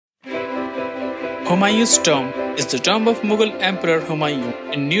Humayun's tomb is the tomb of Mughal Emperor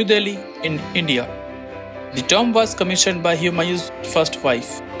Humayun in New Delhi in India. The tomb was commissioned by Humayun's first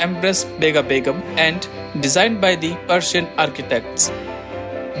wife, Empress Bega Begum, and designed by the Persian architects.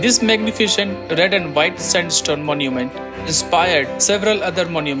 This magnificent red and white sandstone monument inspired several other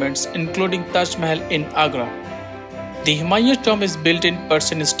monuments including Taj Mahal in Agra. The Humayun tomb is built in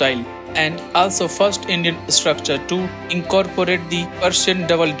Persian style and also first Indian structure to incorporate the Persian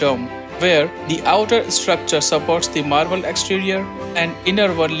double dome, where the outer structure supports the marble exterior and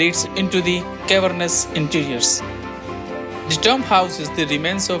inner one leads into the cavernous interiors. The tomb houses the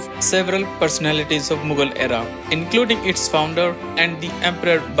remains of several personalities of Mughal era, including its founder and the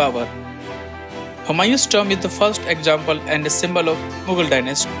Emperor Bābur. Humayun's tomb is the first example and a symbol of Mughal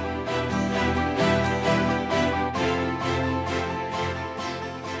dynasty.